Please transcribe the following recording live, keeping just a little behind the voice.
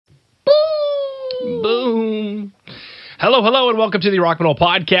Boom. Hello, and welcome to the Rock and Roll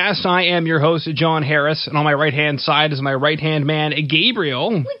Podcast. I am your host, John Harris, and on my right-hand side is my right-hand man,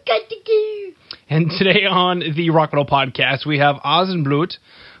 Gabriel. We got to go. And today on the Rock and Roll Podcast, we have Asenblut,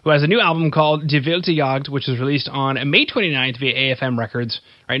 who has a new album called Die Wilde Jagd, which was released on May 29th via AFM Records.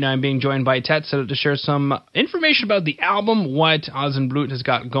 Right now I'm being joined by Tetzel to share some information about the album, what Asenblut has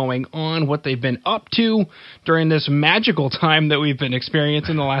got going on, what they've been up to during this magical time that we've been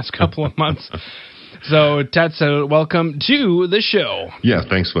experiencing the last couple of months. So, Tetzel, welcome to the show. Yeah,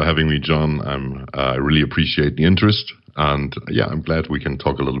 thanks for having me, John. I really appreciate the interest. And yeah, I'm glad we can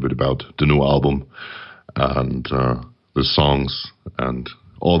talk a little bit about the new album and the songs and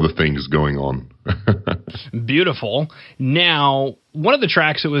all the things going on. Beautiful. Now, one of the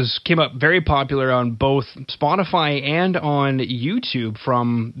tracks that came up very popular on both Spotify and on YouTube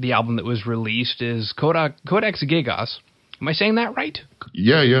from the album that was released is Codex Gigas. Am I saying that right?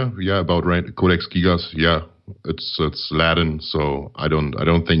 Yeah, about right. Codex Gigas, yeah. It's Latin, so I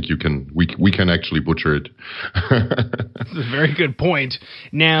don't think you can we can actually butcher it. That's a very good point.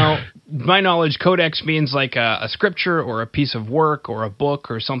 Now, my knowledge, codex means like a scripture or a piece of work or a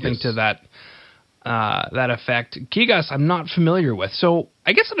book or something to that effect. Gigas, I'm not familiar with. So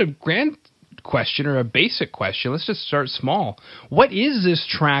I guess on a grand question or a basic question, let's just start small. What is this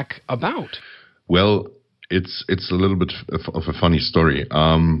track about? Well, it's a little bit of a funny story.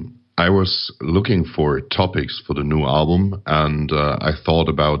 I was looking for topics for the new album, and I thought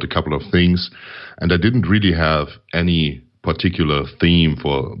about a couple of things, and I didn't really have any particular theme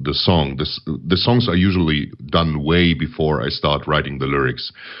for the song. The songs are usually done way before I start writing the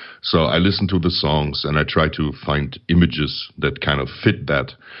lyrics. So I listen to the songs, and I try to find images that kind of fit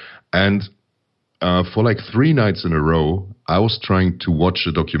that. And for like 3 nights in a row, I was trying to watch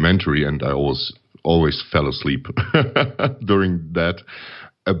a documentary, and I always fell asleep during that,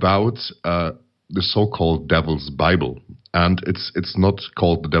 about the so-called Devil's Bible. And it's not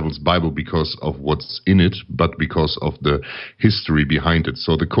called the Devil's Bible because of what's in it, but because of the history behind it.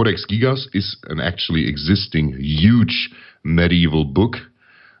 So the Codex Gigas is an actually existing huge medieval book,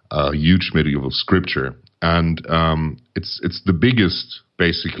 huge medieval scripture. And it's the biggest,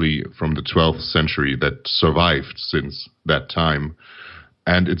 basically, from the 12th century that survived since that time.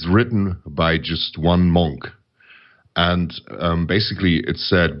 And it's written by just one monk. And basically it's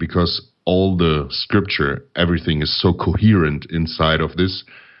said because all the scripture, everything is so coherent inside of this,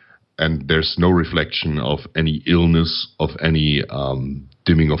 and there's no reflection of any illness, of any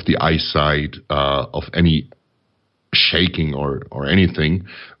dimming of the eyesight, of any shaking or anything,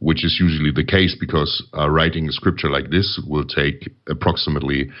 which is usually the case because writing a scripture like this will take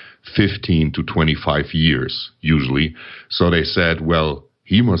approximately 15 to 25 years, usually. So they said, well,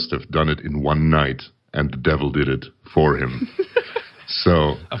 he must have done it in one night, and the devil did it for him.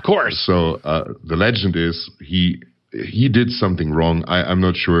 So, of course. So the legend is he did something wrong. I'm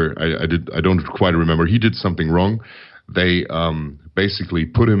not sure. I don't quite remember. He did something wrong. They basically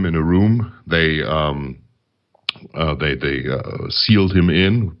put him in a room. They sealed him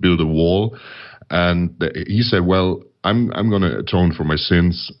in, built a wall, and he said, "Well, I'm going to atone for my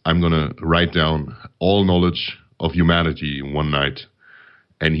sins. I'm going to write down all knowledge of humanity in one night."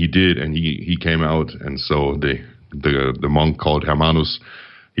 And he did, and he came out, and so the monk called Hermanus,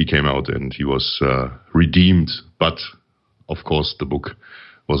 he came out and he was redeemed. But of course, the book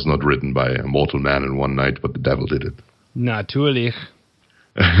was not written by a mortal man in one night, but the devil did it. Natürlich.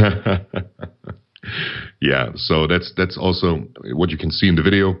 Yeah, so that's also what you can see in the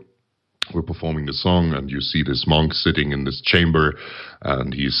video. We're performing the song, and you see this monk sitting in this chamber,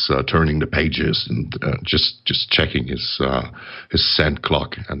 and he's turning the pages and just checking his sand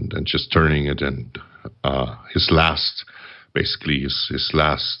clock and just turning it. And his last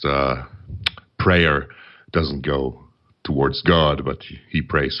prayer doesn't go towards God, but he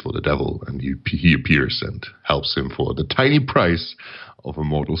prays for the devil, and he appears and helps him for the tiny price of a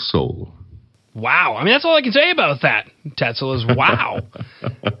mortal soul. Wow. I mean, that's all I can say about that, Tetzel, is wow.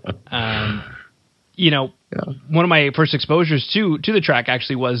 One of my first exposures to the track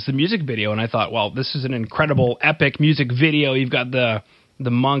actually was the music video, and I thought, well, this is an incredible, epic music video. You've got the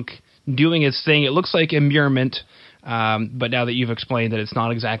monk doing his thing. It looks like immurement, but now that you've explained that it's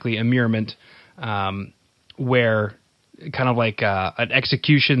not exactly immurement, where kind of like an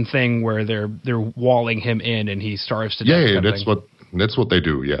execution thing where they're walling him in and he starves to death. Yeah, that's what they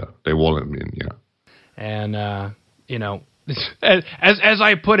do. Yeah, they wall him in. Yeah, and as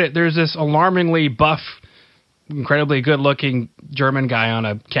I put it, there's this alarmingly buff, incredibly good-looking German guy on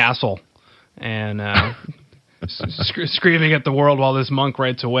a castle, and screaming at the world while this monk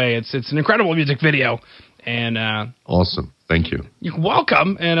writes away. It's an incredible music video, and awesome. Thank you. You're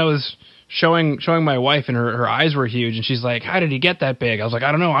welcome. And I was showing my wife, and her eyes were huge, and she's like, "How did he get that big?" I was like,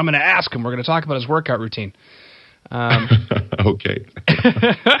 "I don't know. I'm going to ask him. We're going to talk about his workout routine." Okay.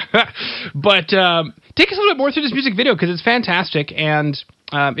 But take us a little bit more through this music video, because it's fantastic. And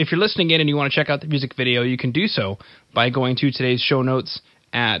if you're listening in and you want to check out the music video, you can do so by going to today's show notes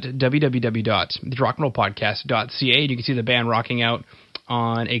at www.therockandrollpodcast.ca, and you can see the band rocking out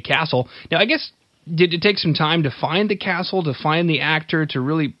on a castle. Now, I guess, did it take some time to find the castle, to find the actor, to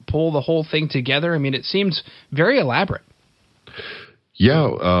really pull the whole thing together? I mean, it seems very elaborate.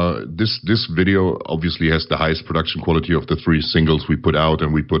 Yeah, this video obviously has the highest production quality of the 3 singles we put out,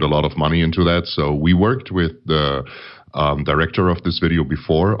 and we put a lot of money into that. So we worked with the director of this video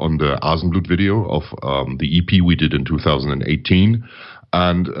before on the Asenblut video of the EP we did in 2018.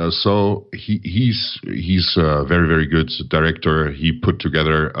 And so he's a very, very good director. He put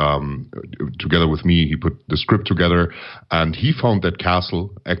together with me, he put the script together, and he found that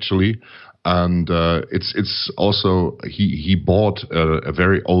castle, actually. And it's also, he bought a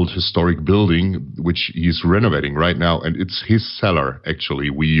very old historic building which he's renovating right now, and it's his cellar, actually,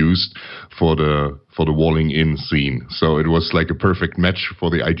 we used for the walling in scene. So it was like a perfect match for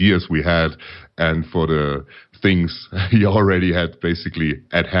the ideas we had and for the things he already had basically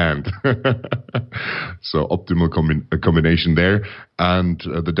at hand. So optimal combination there. And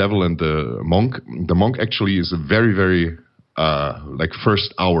the devil and the monk. The monk actually is a very, very like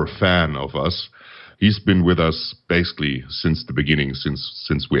first hour fan of us. He's been with us basically since the beginning,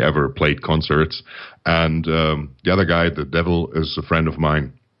 since we ever played concerts. And the other guy, the devil, is a friend of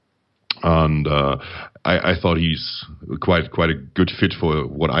mine. And I thought he's quite a good fit for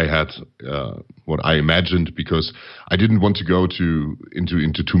what I had, what I imagined, because I didn't want to go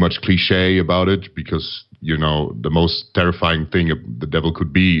into too much cliche about it, because, you know, the most terrifying thing the devil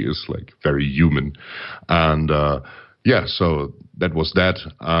could be is like very human. And yeah, so that was that.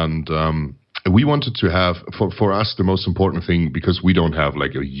 And we wanted to have, for us, the most important thing, because we don't have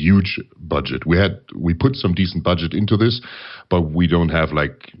like a huge budget. We put some decent budget into this, but we don't have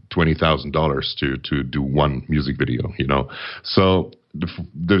like $20,000 to do one music video, you know. So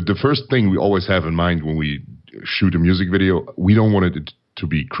the first thing we always have in mind when we shoot a music video, we don't want it to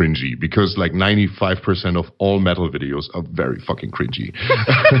be cringy, because like 95% of all metal videos are very fucking cringy.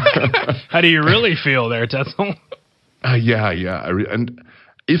 How do you really feel there, Tetzel? Yeah. And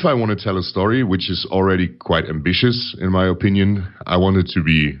if I want to tell a story, which is already quite ambitious in my opinion, I want it to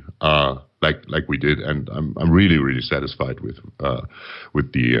be like we did, and I'm really, really satisfied with the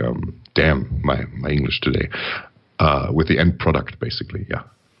my English today, with the end product, basically.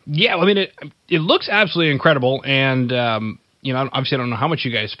 Yeah, I mean, it looks absolutely incredible, and you know, obviously I don't know how much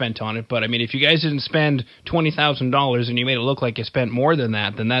you guys spent on it, but I mean, if you guys didn't spend $20,000 and you made it look like you spent more than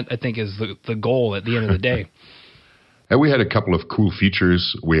that, then that, I think, is the goal at the end of the day. And we had a couple of cool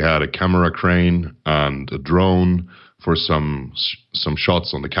features. We had a camera crane and a drone for some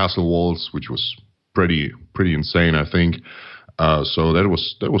shots on the castle walls, which was pretty insane, I think. So that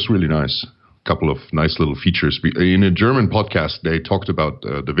was really nice. A couple of nice little features. In a German podcast, they talked about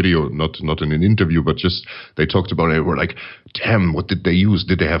the video, not in an interview, but just they talked about it. We're like, damn, what did they use?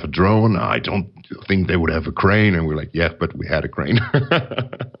 Did they have a drone? I don't think they would have a crane. And we're like, yeah, but we had a crane.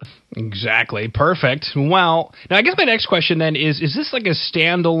 Exactly. Perfect. Well, now I guess my next question then is this like a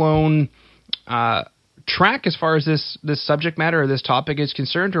standalone track as far as this subject matter or this topic is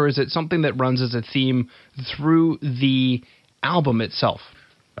concerned, or is it something that runs as a theme through the album itself?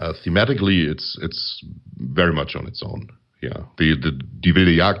 Thematically, it's very much on its own. Yeah, the Die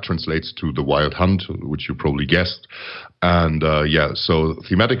wilde Jagd translates to the wild hunt, which you probably guessed. And yeah, so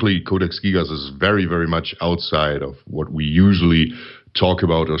thematically, Codex Gigas is very, very much outside of what we usually talk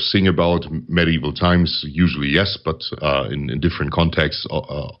about or sing about. Medieval times, usually yes, but in different contexts.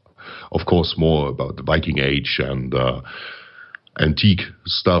 Of course, more about the Viking Age and antique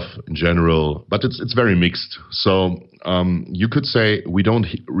stuff in general, but it's very mixed. So you could say we don't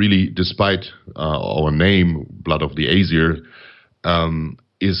really, despite our name, Blood of the Aesir,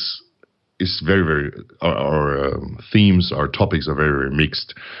 is very, very, our themes, our topics are very, very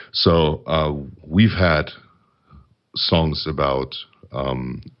mixed. So we've had songs about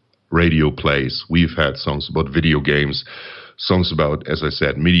radio plays, we've had songs about video games, songs about, as I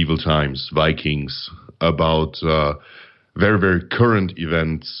said, medieval times, Vikings, about very, very current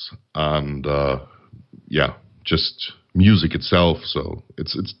events, and yeah, just music itself. So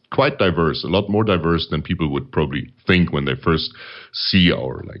it's quite diverse, a lot more diverse than people would probably think when they first see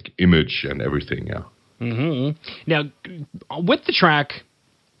our like image and everything. Yeah. Mm-hmm. Now, with the track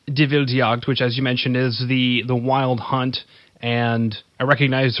Die wilde Jagd, which, as you mentioned, is the wild hunt, and I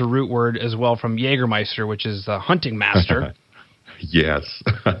recognize the root word as well from Jägermeister, which is the hunting master. Yes.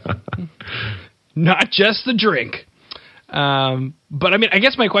 Not just the drink. But I mean, I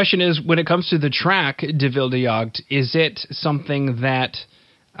guess my question is, when it comes to the track De Wilde Jagd, is it something that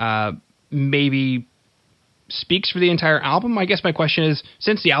maybe speaks for the entire album? I guess my question is,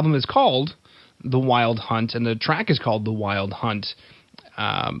 since the album is called The Wild Hunt and the track is called The Wild Hunt,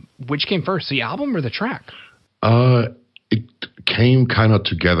 which came first, the album or the track? It came kind of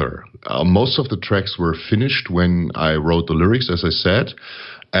together. Most of the tracks were finished when I wrote the lyrics, as I said,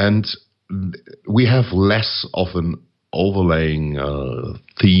 and we have less of an overlaying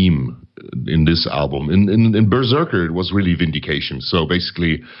theme in this album. In Berserker, it was really vindication. So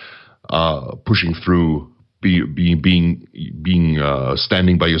basically, pushing through, being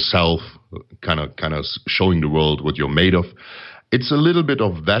standing by yourself, kind of showing the world what you're made of. It's a little bit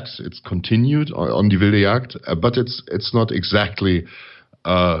of that. It's continued on Die Wilde Jagd, but it's not exactly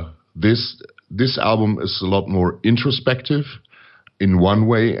this. This album is a lot more introspective in one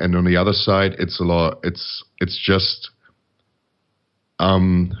way, and on the other side, it's just.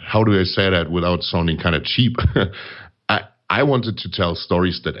 How do I say that without sounding kind of cheap? I wanted to tell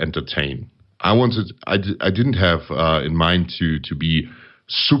stories that entertain. I didn't have in mind to be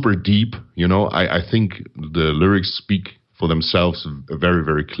super deep. You know, I think the lyrics speak for themselves, a very,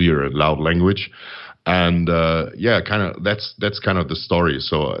 very clear and loud language. And that's kind of the story.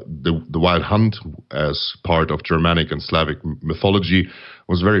 So the Wild Hunt, as part of Germanic and Slavic mythology,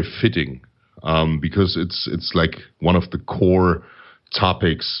 was very fitting because it's like one of the core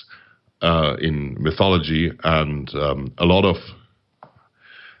topics in mythology, and a lot of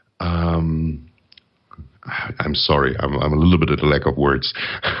I'm sorry, I'm a little bit at a lack of words.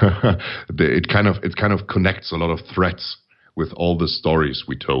 It kind of connects a lot of threads with all the stories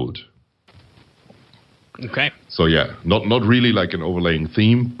we told. Okay. So yeah, not really like an overlaying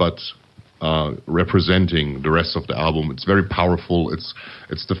theme, but representing the rest of the album. It's very powerful. It's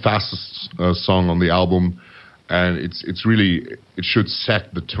the fastest song on the album. And it's really, it should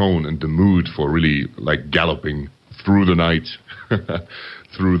set the tone and the mood for really like galloping through the night,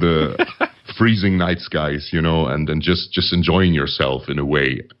 through the freezing night skies, you know, and just enjoying yourself in a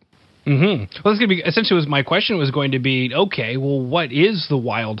way. Mm-hmm. Well, that's going to be essentially my question was going to be, okay, well, what is the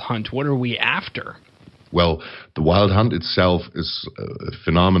Wild Hunt? What are we after? Well, the Wild Hunt itself is a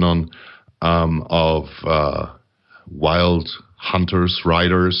phenomenon of wild hunters,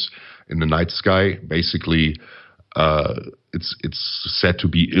 riders in the night sky. Basically, it's said to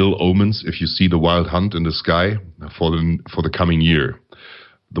be ill omens if you see the Wild Hunt in the sky for the coming year.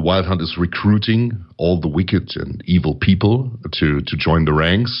 The Wild Hunt is recruiting all the wicked and evil people to join the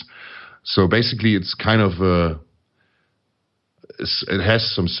ranks. So basically, it's kind of it has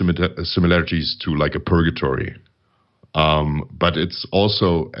some similarities to like a purgatory, but it's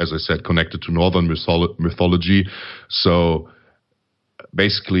also, as I said, connected to Northern mythology. So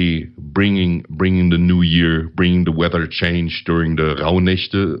basically bringing the new year, bringing the weather change during the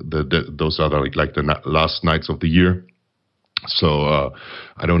Rauhnächte. Those are like the last nights of the year. So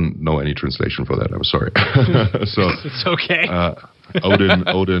I don't know any translation for that. I'm sorry. So it's okay.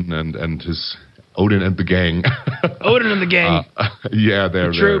 Odin and his Odin and the gang. Odin and the gang.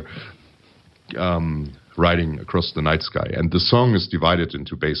 They're riding across the night sky. And the song is divided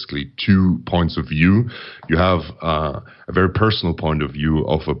into basically 2 points of view. You have a very personal point of view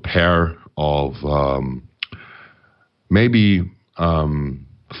of a pair of maybe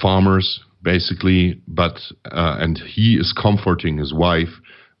farmers, basically, but and he is comforting his wife.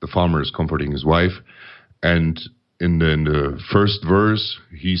 The farmer is comforting his wife. And in the first verse,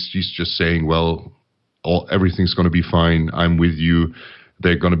 he's just saying, well, everything's going to be fine. I'm with you.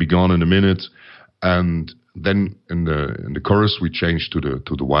 They're going to be gone in a minute. And then in the chorus, we change to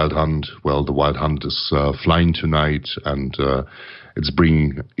the Wild Hunt. Well, the Wild Hunt is flying tonight, and it's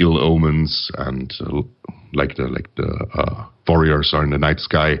bringing ill omens, and like the warriors are in the night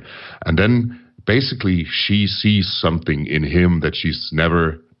sky. And then basically she sees something in him that she's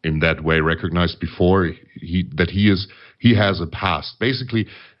never in that way recognized before. He has a past. Basically,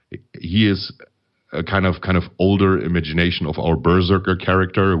 he is a kind of older imagination of our Berserker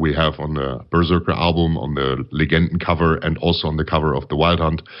character we have on the Berserker album, on the Legenden cover, and also on the cover of the Wild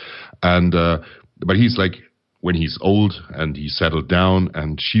Hunt. And but he's like, when he's old and he's settled down,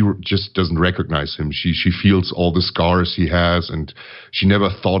 and she just doesn't recognize him. She feels all the scars he has, and she never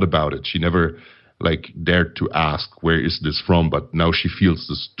thought about it. She never dared to ask, where is this from? But now she feels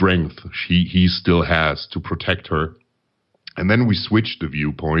the strength he still has to protect her. And then we switch the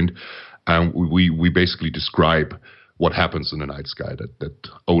viewpoint, and we basically describe what happens in the night sky, that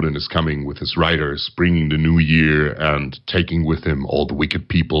Odin is coming with his riders, bringing the new year and taking with him all the wicked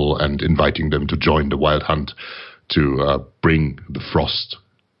people and inviting them to join the Wild Hunt to bring the frost.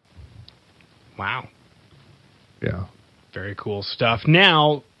 Wow. Yeah. Very cool stuff.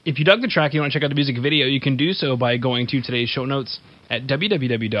 Now, if you dug the track and you want to check out the music video, you can do so by going to today's show notes at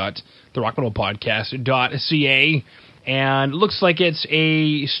www.therockandrollpodcast.ca. And it looks like it's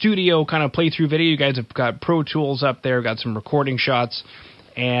a studio kind of playthrough video. You guys have got Pro Tools up there, got some recording shots.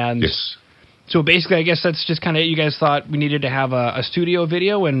 And yes. So basically, I guess that's just kind of it. You guys thought we needed to have a studio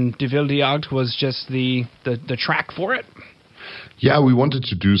video, and De Wilde Jagd was just the track for it? Yeah, we wanted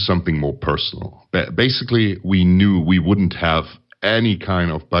to do something more personal. Basically, we knew we wouldn't have any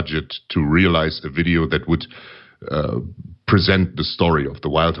kind of budget to realize a video that would present the story of the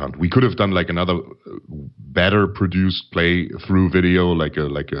Wild Hunt. We could have done like another better produced play-through video, like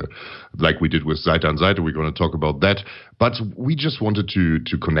we did with Seite an Seite. We're going to talk about that. But we just wanted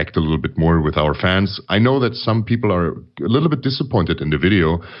to connect a little bit more with our fans. I know that some people are a little bit disappointed in the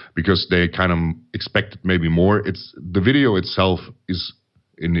video because they kind of expected maybe more. The video itself is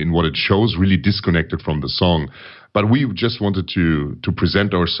in what it shows really disconnected from the song. But we just wanted to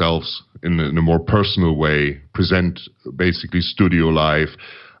present ourselves in a more personal way, present basically studio live,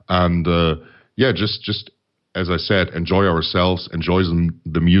 and just as I said, enjoy ourselves, enjoy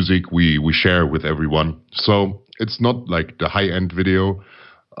the music we share with everyone. So it's not like the high-end video,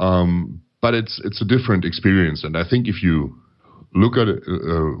 but it's a different experience. And I think if you look at it,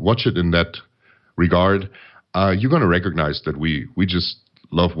 watch it in that regard, you're going to recognize that we just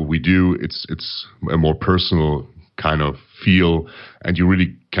love what we do. It's a more personal kind of feel, and you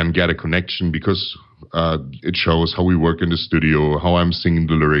really can get a connection because it shows how we work in the studio, how I'm singing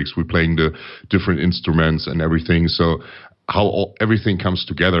the lyrics, we're playing the different instruments and everything. So how everything comes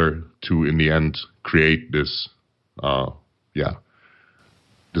together to, in the end, create this,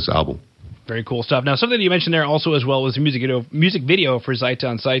 this album. Very cool stuff. Now, something you mentioned there also as well was the music video for Seite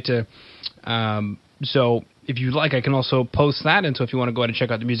an Seite. So if you'd like, I can also post that. And so if you want to go ahead and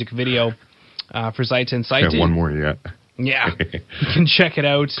check out the music video for Seite an Seite. Yeah, one more, yeah. Yeah, you can check it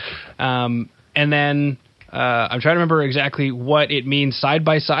out. And then I'm trying to remember exactly what it means, side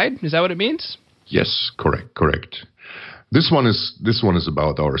by side. Is that what it means? Yes, correct. This one is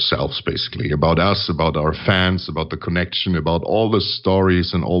about ourselves, basically, about us, about our fans, about the connection, about all the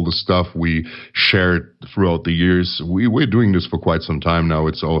stories and all the stuff we shared throughout the years. We're doing this for quite some time now.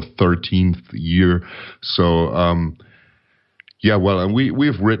 It's our 13th year. So, and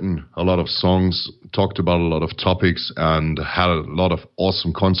we've written a lot of songs, talked about a lot of topics, and had a lot of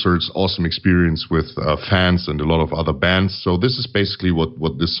awesome concerts, awesome experience with fans and a lot of other bands. So this is basically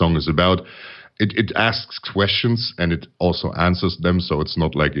what this song is about. It asks questions and it also answers them, so it's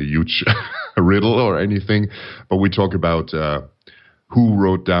not like a huge riddle or anything. But we talk about who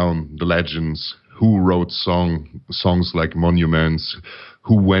wrote down the legends, who wrote songs like Monuments,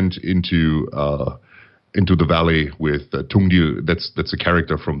 who went into the valley with Tungdil. That's a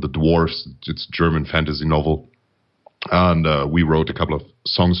character from the Dwarfs. It's a German fantasy novel, and we wrote a couple of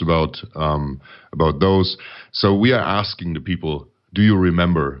songs about those. So we are asking the people, do you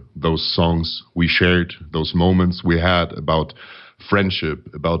remember those songs we shared, those moments we had about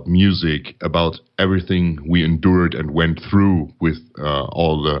friendship, about music, about everything we endured and went through with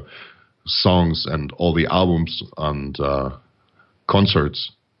all the songs and all the albums and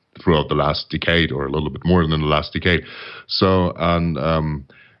concerts throughout the last decade, or a little bit more than the last decade. So, and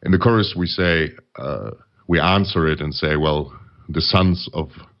in the chorus we say, we answer it and say, well, the sons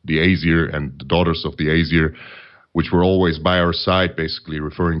of the Aesir and the daughters of the Aesir, which were always by our side, basically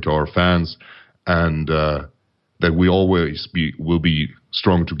referring to our fans, and that we always will be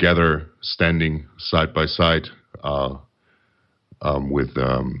strong together, standing side by side with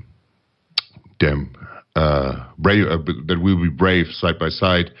them. Brave, that we'll be brave side by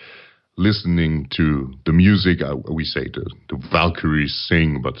side, listening to the music. We say the Valkyries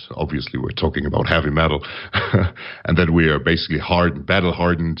sing, but obviously we're talking about heavy metal, and that we are basically battle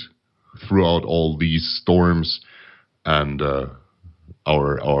hardened throughout all these storms, and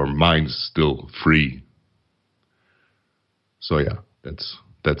our minds still free. So yeah, that's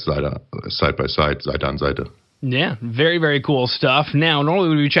side by side, Seite an Seite. Yeah, very, very cool stuff. Now, normally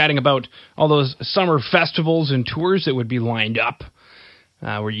we'd be chatting about all those summer festivals and tours that would be lined up,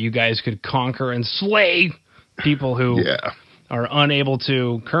 where you guys could conquer and slay people who are unable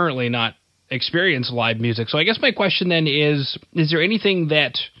to currently not experience live music. So I guess my question then is there anything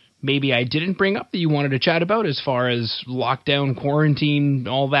that maybe I didn't bring up that you wanted to chat about as far as lockdown, quarantine,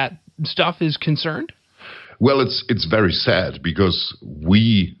 all that stuff is concerned? Well, it's very sad because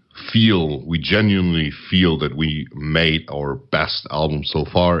we genuinely feel that we made our best album so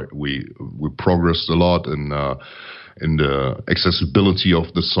far. We progressed a lot in the accessibility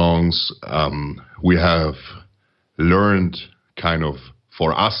of the songs. We have learned kind of,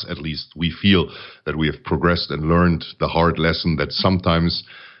 for us at least, we feel that we have progressed and learned the hard lesson that sometimes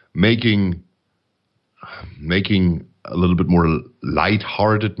making a little bit more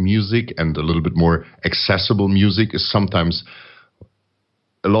light-hearted music and a little bit more accessible music is sometimes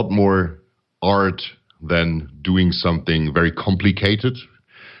a lot more art than doing something very complicated.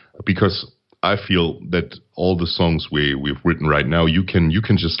 Because I feel that all the songs we've written right now, you can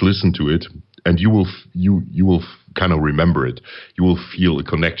just listen to it and you will kind of remember it. You will feel a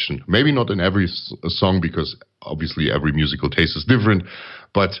connection. Maybe not in every song, because obviously every musical taste is different,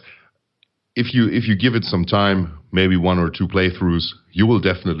 but if you give it some time, maybe 1 or 2 playthroughs, you will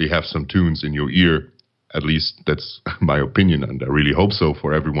definitely have some tunes in your ear. At least that's my opinion, and I really hope so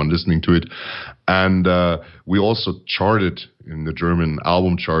for everyone listening to it. And we also charted in the German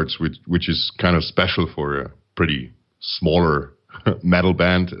album charts, which is kind of special for a pretty smaller metal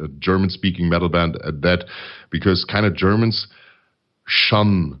band, a German-speaking metal band at that, because kind of Germans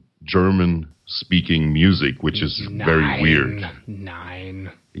shun German-speaking music, which is very weird.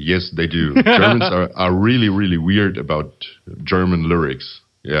 Yes, they do. Germans are really, really weird about German lyrics.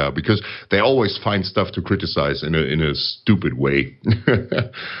 Yeah, because they always find stuff to criticize in a stupid way.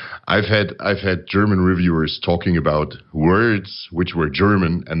 I've had German reviewers talking about words which were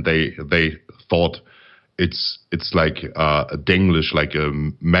German, and they thought it's like a Denglish, like a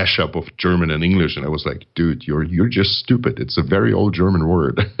mashup of German and English, and I was like, dude, you're just stupid. It's a very old German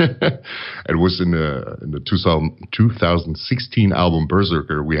word. It was in the 2016 album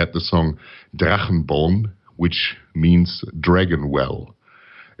Berserker. We had the song Drachenbaum, which means dragon well.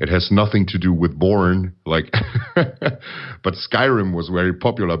 It has nothing to do with Born, but Skyrim was very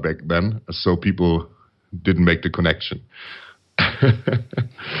popular back then, so people didn't make the connection.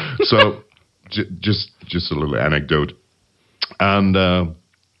 So, just a little anecdote, and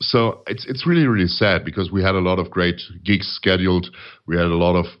so it's really, really sad, because we had a lot of great gigs scheduled. We had a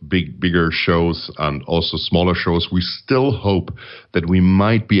lot of bigger shows and also smaller shows. We still hope that we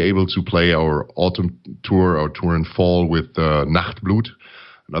might be able to play our autumn tour, our tour in fall with Nachtblut,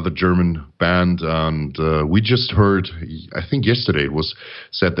 another German band, and we just heard, I think yesterday it was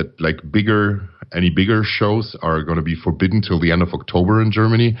said that any bigger shows are going to be forbidden till the end of October in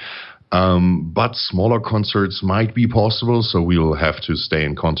Germany, but smaller concerts might be possible, so we'll have to stay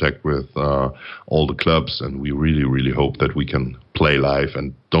in contact with all the clubs, and we really, really hope that we can play live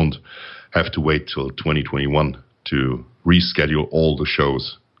and don't have to wait till 2021 to reschedule all the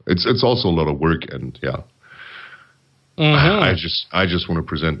shows. It's also a lot of work, and yeah. Mm-hmm. I just want to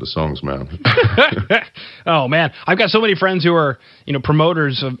present the songs, man. Oh man, I've got so many friends who are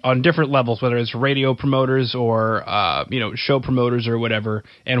promoters on different levels, whether it's radio promoters or show promoters or whatever,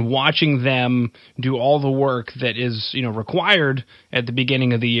 and watching them do all the work that is required at the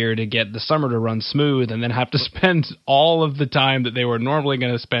beginning of the year to get the summer to run smooth, and then have to spend all of the time that they were normally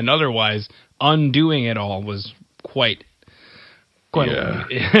going to spend otherwise undoing it all was quite. Yeah.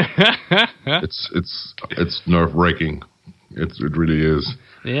 It's nerve-wracking. It really is.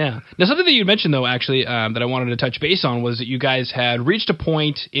 Yeah. Now, something that you mentioned, though, actually, that I wanted to touch base on was that you guys had reached a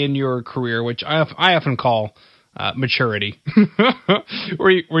point in your career, which I often call maturity,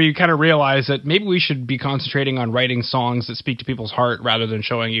 where you kind of realize that maybe we should be concentrating on writing songs that speak to people's heart rather than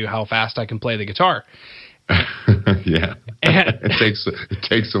showing you how fast I can play the guitar. Yeah, it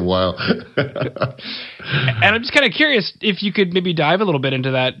takes a while. And I'm just kind of curious if you could maybe dive a little bit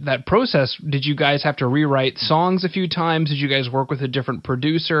into that process. Did you guys have to rewrite songs a few times? Did you guys work with a different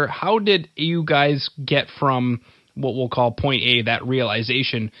producer? How did you guys get from what we'll call point A, that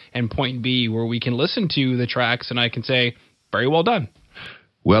realization, and point B, where we can listen to the tracks and I can say, very well done?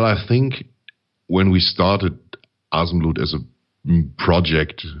 Well, I think when we started Asenblut as a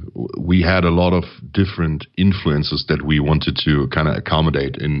project, we had a lot of different influences that we wanted to kind of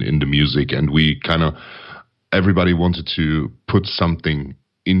accommodate in the music, and we kind of, everybody wanted to put something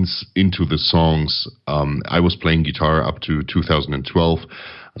into the songs. I was playing guitar up to 2012,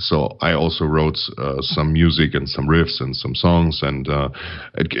 so I also wrote some music and some riffs and some songs, and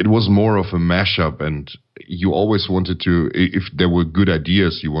it was more of a mashup, and you always wanted to, if there were good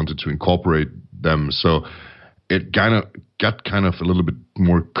ideas, you wanted to incorporate them, so it got kind of a little bit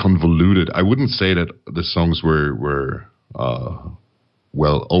more convoluted. I wouldn't say that the songs were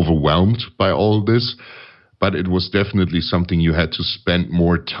overwhelmed by all this, but it was definitely something you had to spend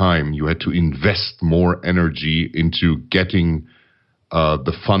more time. You had to invest more energy into getting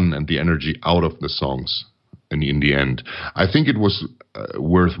the fun and the energy out of the songs. And in the end, I think it was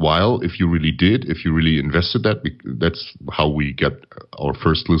worthwhile if you really invested that. That's how we get our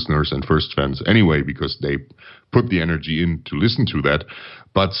first listeners and first fans anyway, because they put the energy in to listen to that.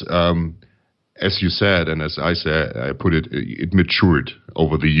 But as you said, and as I said, I put it, it matured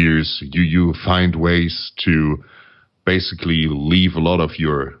over the years. You find ways to basically leave a lot of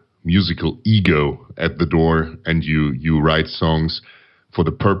your musical ego at the door, and you write songs for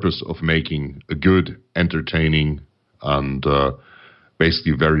the purpose of making a good, entertaining, and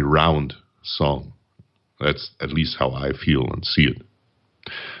basically very round song. That's at least how I feel and see it.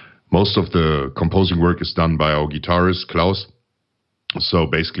 Most of the composing work is done by our guitarist, Klaus. So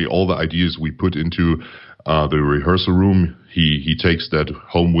basically all the ideas we put into the rehearsal room, he takes that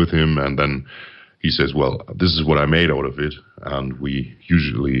home with him, and then he says, well, this is what I made out of it. And we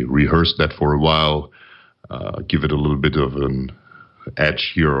usually rehearse that for a while, give it a little bit of an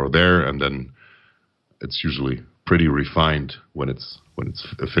edge here or there, and then it's usually pretty refined when it's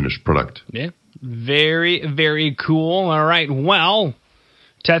a finished product. Yeah, very, very cool. All right, well,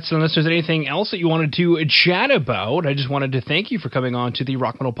 Tets and listeners, anything else that you wanted to chat about? I just wanted to thank you for coming on to the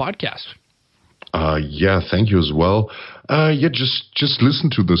Rock Metal Podcast. Yeah, thank you as well. Just listen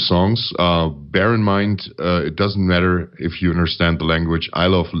to the songs. Bear in mind, it doesn't matter if you understand the language. I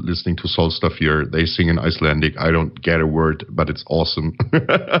love listening to Solstafir. They sing in Icelandic. I don't get a word, but it's awesome.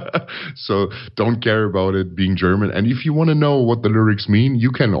 So don't care about it being German. And if you want to know what the lyrics mean,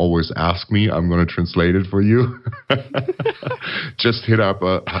 you can always ask me. I'm going to translate it for you. Just hit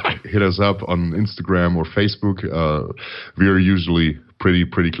us up on Instagram or Facebook. We are usually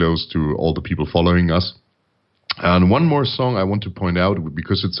pretty close to all the people following us. And one more song I want to point out,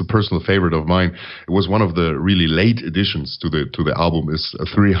 because it's a personal favorite of mine. It was one of the really late additions to the album, is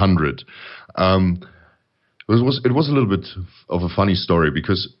 300. It was a little bit of a funny story,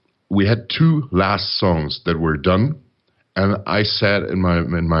 because we had two last songs that were done, and I sat in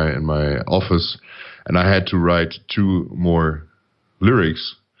my office, and I had to write two more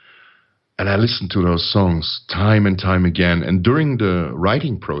lyrics. And I listened to those songs time and time again. And during the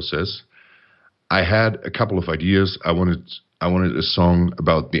writing process, I had a couple of ideas. I wanted a song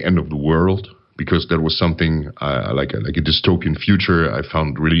about the end of the world, because that was something like a dystopian future I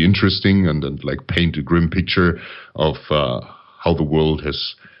found really interesting, and like paint a grim picture of how the world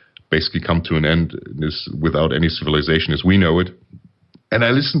has basically come to an end without any civilization as we know it. And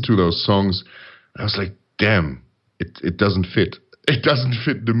I listened to those songs, and I was like, damn, it doesn't fit. It doesn't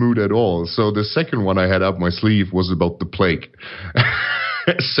fit the mood at all. So the second one I had up my sleeve was about the plague.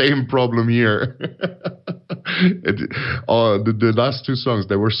 Same problem here. The last two songs,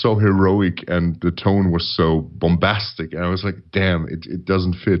 they were so heroic, and the tone was so bombastic. And I was like, damn, it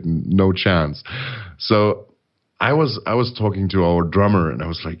doesn't fit. No chance. So I was talking to our drummer, and I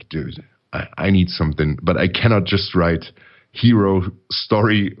was like, dude, I need something, but I cannot just write Hero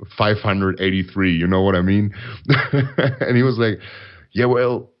Story 583, you know what I mean? And he was like, yeah,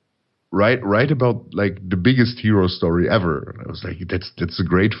 well, write about like the biggest hero story ever. And I was like, that's a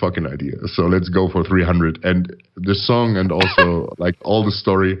great fucking idea. So let's go for 300. And the song and also like all the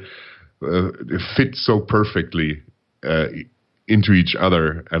story fit so perfectly into each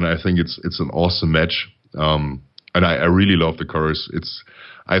other, and I think it's an awesome match. And I really love the chorus.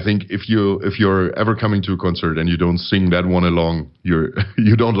 I think if you're ever coming to a concert and you don't sing that one along,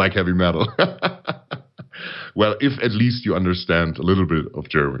 you don't like heavy metal. Well, if at least you understand a little bit of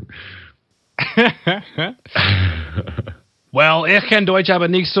German. Well, ich kann Deutsch, aber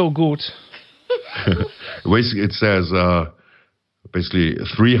nicht so gut. Basically, it says basically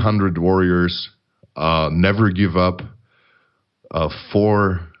 300 warriors never give up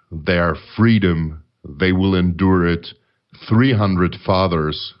for their freedom. They will endure it. 300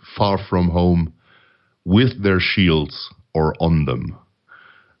 fathers far from home, with their shields or on them.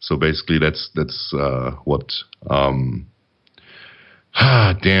 So basically, that's what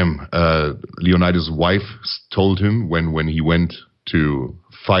Leonidas' wife told him when he went to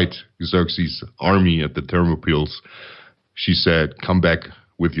fight Xerxes' army at the Thermopyles. She said, "Come back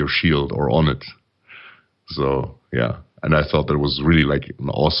with your shield or on it." So yeah, and I thought that was really like an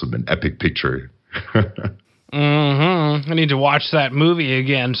awesome and epic picture. I need to watch that movie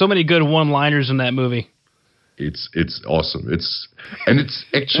again. So many good one-liners in that movie. It's awesome. It's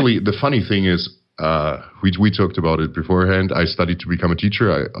actually, the funny thing is, we talked about it beforehand. I studied to become a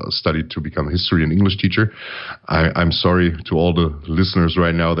teacher. I studied to become a history and English teacher. I'm sorry to all the listeners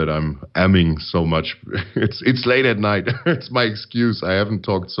right now that I'm amming so much. It's late at night. It's my excuse. I haven't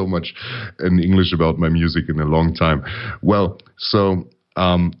talked so much in English about my music in a long time. Well, so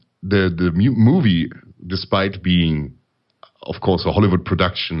the movie, despite being, of course, a Hollywood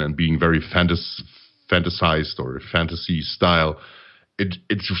production and being very fantasized or fantasy style,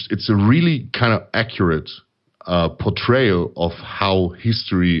 it's a really kind of accurate portrayal of how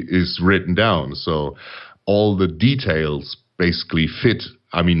history is written down. So all the details basically fit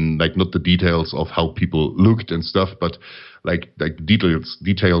I mean, like not the details of how people looked and stuff, but like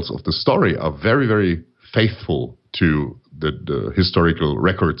details of the story are very, very faithful to the historical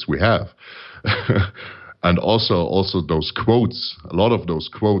records we have. And also those quotes, a lot of those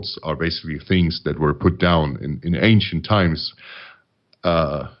quotes are basically things that were put down in ancient times.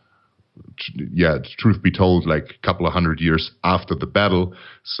 Truth be told, like a couple of 100 years after the battle.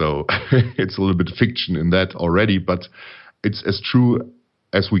 So it's a little bit of fiction in that already, but it's as true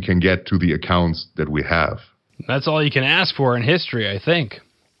as we can get to the accounts that we have. That's all you can ask for in history, I think.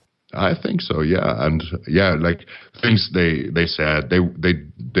 I think so, yeah. And yeah, like things they said,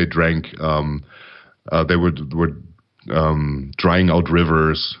 they drank, they were drying out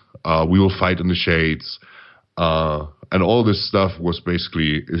rivers. We will fight in the shades. And all this stuff was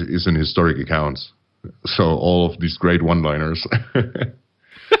basically is in historic accounts. So all of these great one-liners.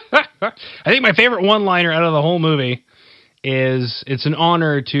 I think my favorite one-liner out of the whole movie is, "It's an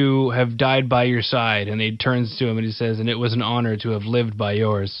honor to have died by your side." And he turns to him and he says, "And it was an honor to have lived by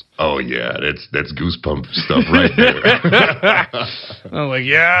yours." Oh yeah, that's goosebump stuff right there. I'm like,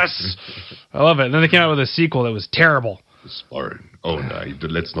 yes, I love it. And then they came out with a sequel that was terrible. Spartan. Oh no,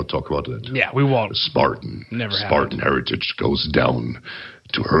 let's not talk about that. Yeah, we won't. Spartan. Never Spartan happened. Heritage goes down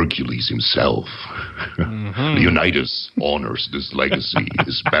to Hercules himself. Leonidas honors this legacy.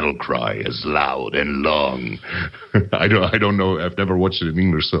 His battle cry is loud and long. I don't know. I've never watched it in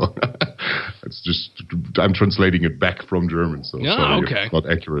English, so it's just I'm translating it back from German. So sorry, okay. It's not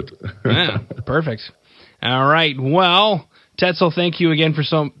accurate. Yeah, perfect. All right. Well, Tetzel, thank you again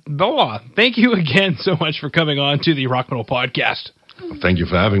thank you again so much for coming on to the Rock Metal Podcast. Thank you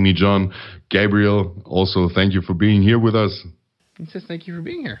for having me, John. Gabriel, also thank you for being here with us. He says thank you for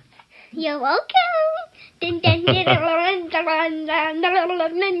being here. You're welcome.